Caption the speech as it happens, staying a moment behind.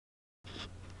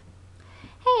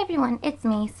Hi everyone, it's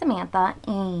me, Samantha,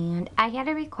 and I had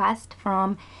a request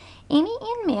from Amy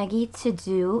and Maggie to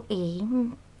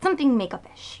do something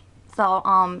makeup-ish.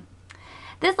 So,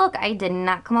 this look I did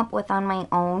not come up with on my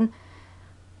own.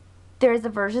 There's a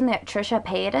version that Trisha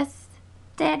Paytas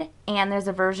did, and there's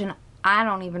a version, I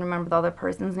don't even remember the other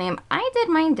person's name. I did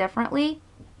mine differently,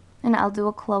 and I'll do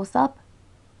a close-up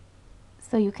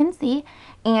so you can see.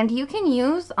 And you can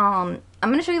use, I'm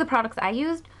going to show you the products I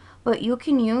used, but you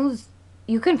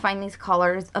can find these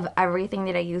colors of everything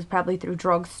that I use probably through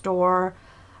drugstore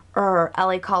or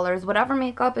LA Colors. Whatever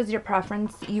makeup is your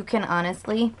preference, you can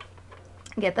honestly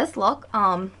get this look.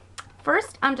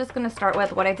 First, I'm just going to start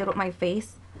with what I did with my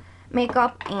face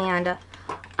makeup, and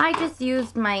I just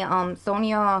used my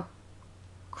Sonia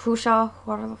Krusha,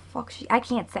 whatever the fuck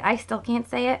I still can't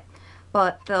say it,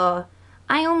 but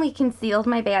I only concealed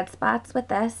my bad spots with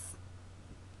this.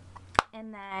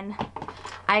 And then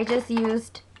I just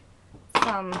used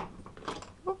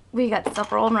we got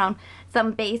stuff rolling around,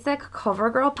 some basic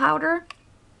CoverGirl powder.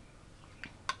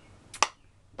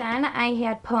 Then I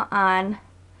had put on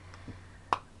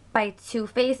by Too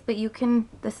Faced, but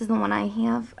this is the one I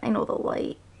have. I know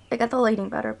I got the lighting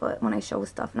better, but when I show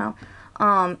stuff now,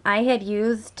 I had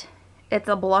used, it's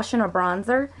a blush and a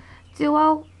bronzer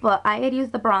duo, but I had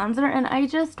used the bronzer and I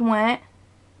just went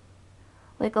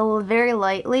like very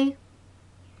lightly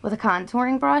with a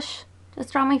contouring brush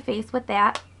just around my face with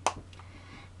that.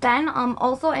 Then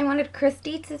also I wanted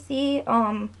Christy to see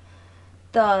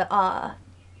the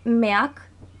MAC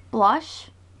blush.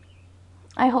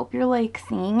 I hope you're like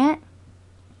seeing it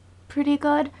pretty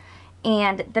good.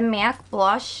 And the MAC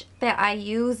blush that I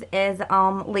use is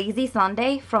Lazy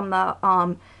Sunday from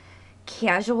the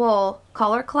Casual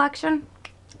Color Collection.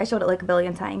 I showed it like a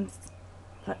billion times,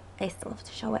 but I still have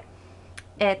to show it.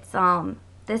 It's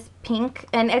this pink,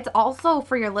 and it's also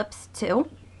for your lips too.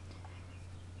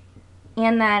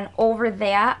 And then over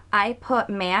that I put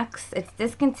MAC's, it's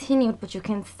discontinued but you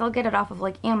can still get it off of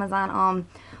like Amazon,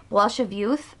 Blush of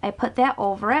Youth. I put that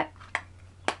over it.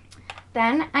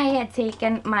 Then I had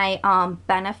taken my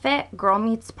Benefit Girl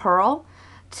Meets Pearl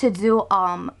to do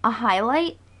a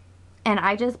highlight, and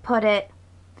I just put it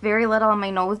very little on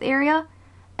my nose area,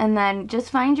 and then just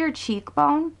find your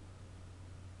cheekbone,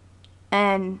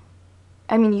 and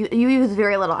I mean, you use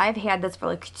very little. I've had this for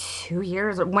like 2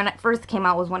 years. When it first came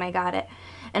out was when I got it.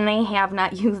 And I have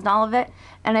not used all of it.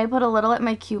 And I put a little at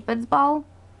my Cupid's bow.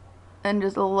 And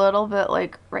just a little bit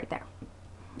like right there.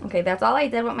 Okay, that's all I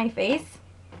did with my face.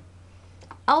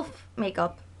 Elf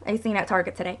makeup I seen at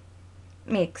Target today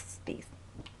makes these,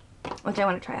 which I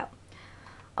want to try out.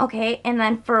 Okay, and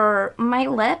then for my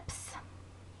lips,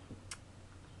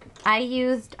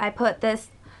 I put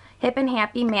this Hip and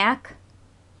Happy MAC.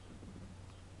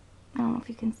 I don't know if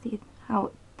you can see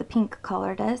how the pink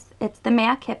colored is. It's the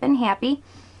MAC Hip and Happy.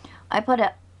 I put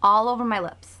it all over my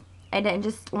lips. I didn't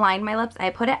just line my lips. I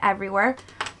put it everywhere.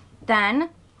 Then,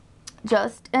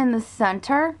 just in the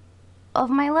center of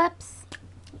my lips,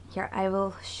 here I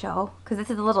will show, because this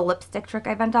is a little lipstick trick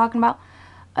I've been talking about.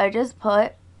 I just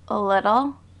put a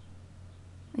little,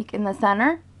 like in the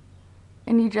center,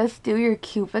 and you just do your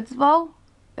Cupid's bow.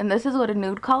 And this is with a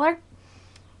nude color.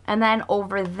 And then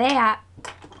over that,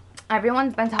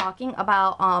 everyone's been talking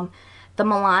about the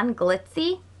Milan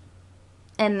Glitzy,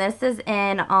 and this is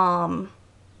in I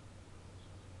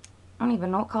don't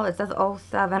even know what color it says.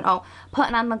 07. Oh,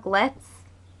 putting on the glitz,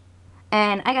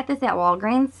 and I got this at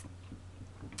Walgreens,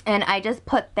 and I just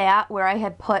put that where I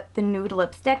had put the nude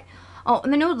lipstick. Oh,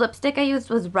 and the nude lipstick I used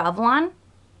was Revlon.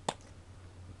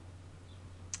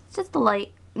 It's just a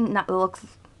light, it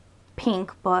looks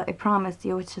pink, but I promise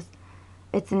you it's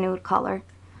a nude color.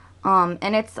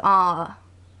 And it's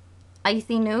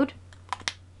icy nude,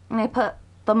 and I put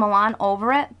the Milan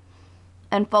over it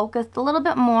and focused a little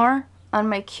bit more on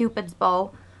my Cupid's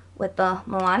bow with the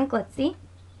Milan Glitzy.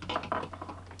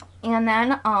 And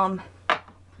then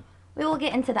we will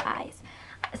get into the eyes.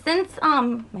 Since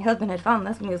my husband had found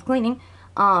this when he was cleaning,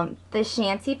 the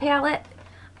Shanty palette,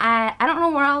 I don't know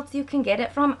where else you can get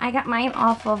it from. I got mine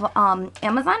off of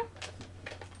Amazon.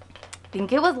 I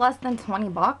think it was less than 20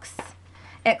 bucks.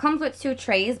 It comes with 2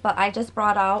 trays, but I just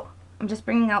I'm just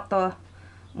bringing out the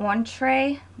one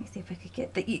tray. Let me see if I could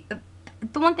get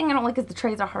the one thing I don't like is the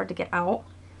trays are hard to get out.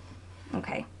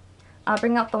 Okay. I'll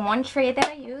bring out the one tray that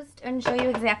I used and show you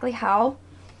exactly how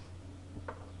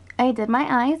I did my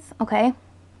eyes. Okay.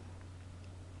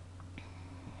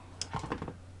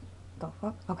 The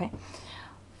fuck? Okay.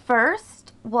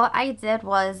 First, what I did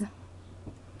was,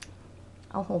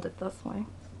 I'll hold it this way.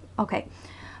 Okay.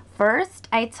 First,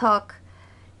 I took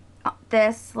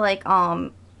this like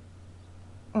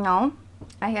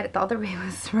I had it the other way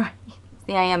was right.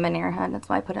 See, I am an airhead. That's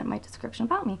why I put it in my description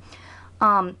about me.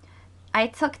 I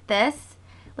took this,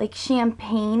 like,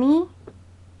 champagne-y.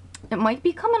 It might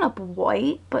be coming up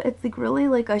white, but it's like really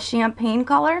like a champagne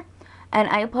color. And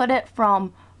I put it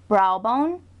from brow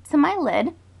bone to my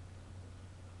lid,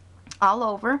 all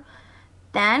over.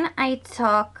 Then I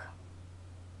took,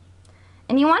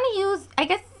 and you want to use, I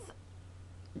guess,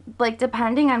 like,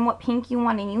 depending on what pink you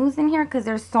want to use in here, because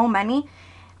there's so many,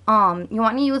 you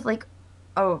want to use like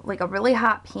a really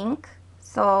hot pink.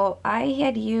 So I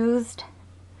had used,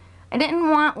 I didn't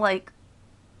want like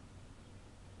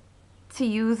to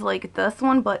use like this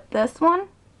one, but this one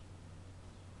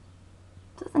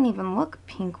doesn't even look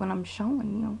pink when I'm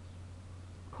showing you.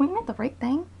 Pointing at the right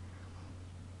thing.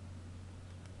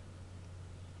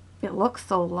 It looks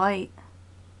so light.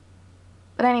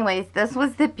 But anyways, this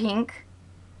was the pink.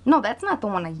 No, that's not the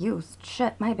one I used.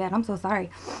 Shit, my bad. I'm so sorry.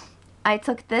 I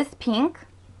took this pink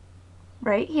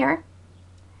right here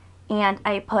and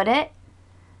I put it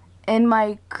in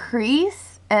my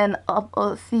crease and up,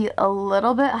 see, a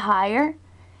little bit higher.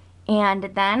 And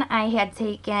then I had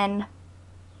taken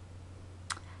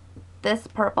this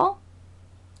purple.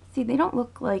 See, they don't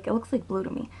look like, it looks like blue to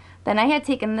me. Then I had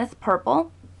taken this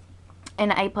purple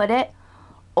and I put it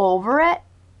over it,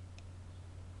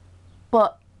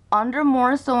 but under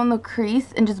more so in the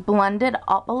crease, and just blended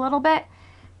up a little bit.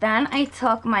 Then I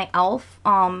took my e.l.f.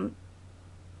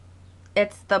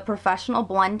 It's the professional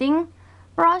blending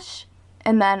brush,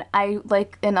 and then I,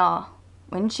 like in a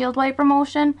windshield wiper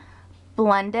motion,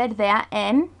 blended that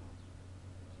in.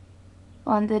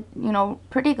 Blended, you know,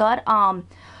 pretty good.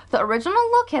 The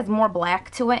original look has more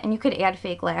black to it, and you could add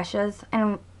fake lashes. I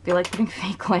don't feel like putting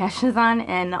fake lashes on,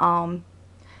 and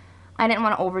I didn't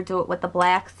want to overdo it with the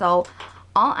black, so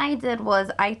all I did was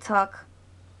I took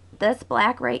this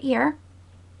black right here,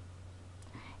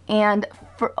 and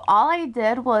for all I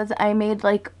did was I made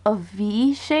like a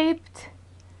V shaped,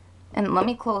 and let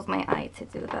me close my eye to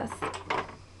do this.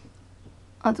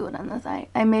 I'll do it on this eye.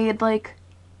 I made like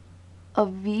a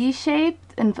V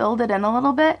shaped and filled it in a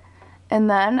little bit, and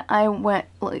then I went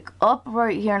like up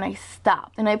right here and I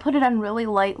stopped, and I put it on really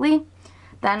lightly.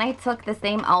 Then I took the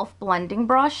same e.l.f. blending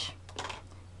brush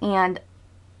and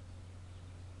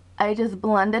I just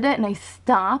blended it, and I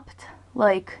stopped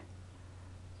like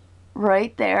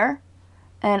right there,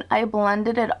 and I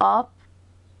blended it up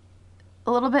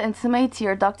a little bit into my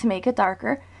tear duct to make it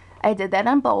darker. I did that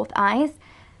on both eyes.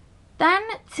 Then,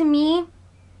 to me,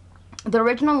 the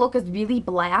original look is really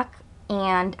black,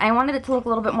 and I wanted it to look a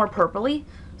little bit more purpley.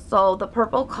 So the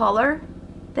purple color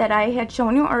that I had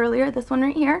shown you earlier, this one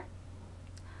right here,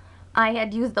 I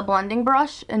had used the blending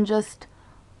brush and just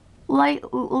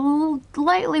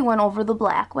lightly went over the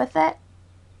black with it.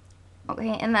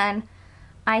 Okay, and then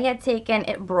I had taken,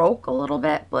 it broke a little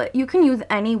bit, but you can use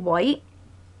any white.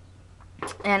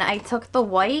 And I took the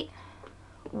white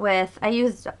with, I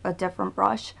used a different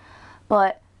brush,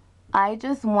 but I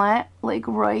just went like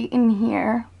right in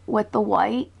here with the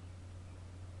white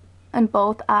on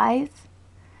both eyes,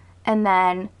 and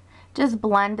then just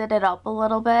blended it up a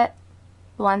little bit,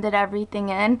 blended everything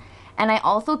in. And I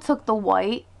also took the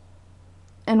white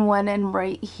and went in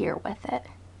right here with it,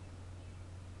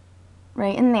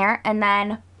 right in there. And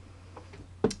then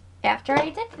after I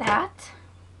did that,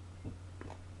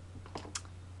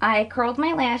 I curled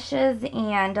my lashes,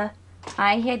 and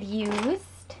I had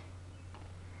used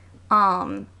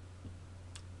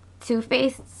Too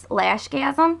Faced's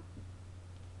Lashgasm,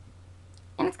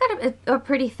 and it's got a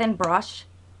pretty thin brush.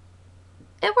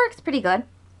 It works pretty good.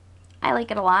 I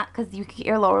like it a lot because you can get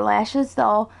your lower lashes,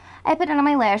 so I put it on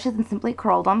my lashes and simply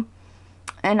curled them.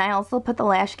 And I also put the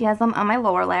Lashgasm on my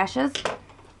lower lashes.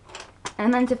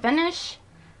 And then to finish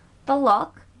the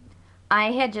look,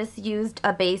 I had just used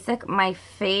a basic, my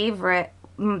favorite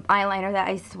eyeliner that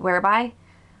I swear by,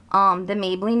 the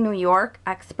Maybelline New York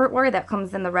Expert Wear that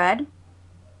comes in the red.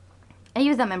 I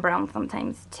use them in brown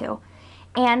sometimes too.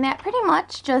 And that pretty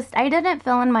much just, I didn't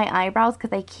fill in my eyebrows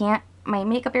because I can't, my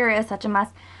makeup area is such a mess.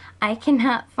 I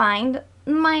cannot find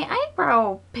my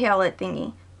eyebrow palette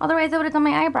thingy. Otherwise I would have done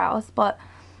my eyebrows. But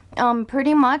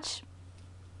pretty much,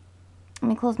 let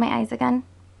me close my eyes again.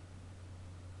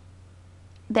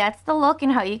 That's the look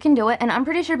and how you can do it. And I'm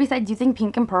pretty sure besides using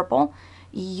pink and purple,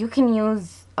 you can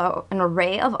use an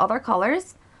array of other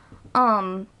colors.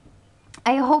 I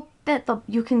hope that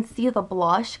you can see the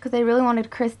blush, because I really wanted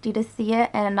Christy to see it,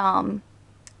 and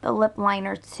the lip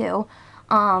liner too.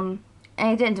 And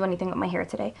I didn't do anything with my hair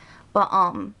today. But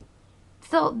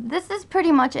so this is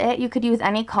pretty much it. You could use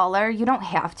any color. You don't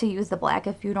have to use the black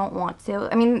if you don't want to.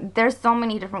 I mean, there's so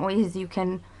many different ways you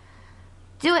can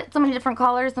do it. So many different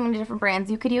colors, so many different brands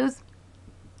you could use.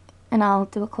 And I'll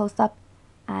do a close-up.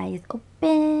 Eyes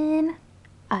open,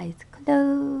 eyes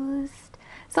closed.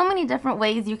 So many different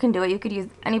ways you can do it. You could use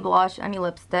any blush, any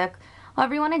lipstick,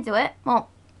 however you want to do it. Well,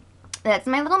 that's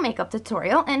my little makeup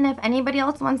tutorial. And if anybody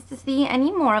else wants to see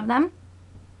any more of them,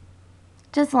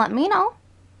 just let me know.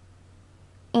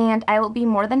 And I will be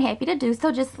more than happy to do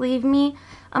so. Just leave me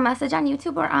a message on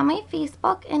YouTube or on my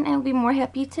Facebook, and I'll be more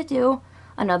happy to do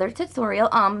another tutorial.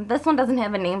 This one doesn't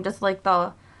have a name, just like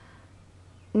the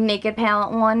Naked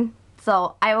Palette one.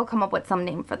 So I will come up with some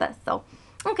name for this. So,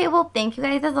 okay, well, thank you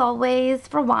guys as always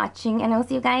for watching, and I'll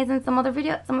see you guys in some other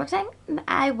video at some other time.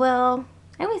 I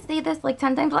always say this like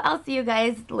 10 times, but I'll see you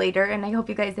guys later, and I hope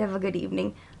you guys have a good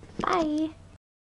evening. Bye.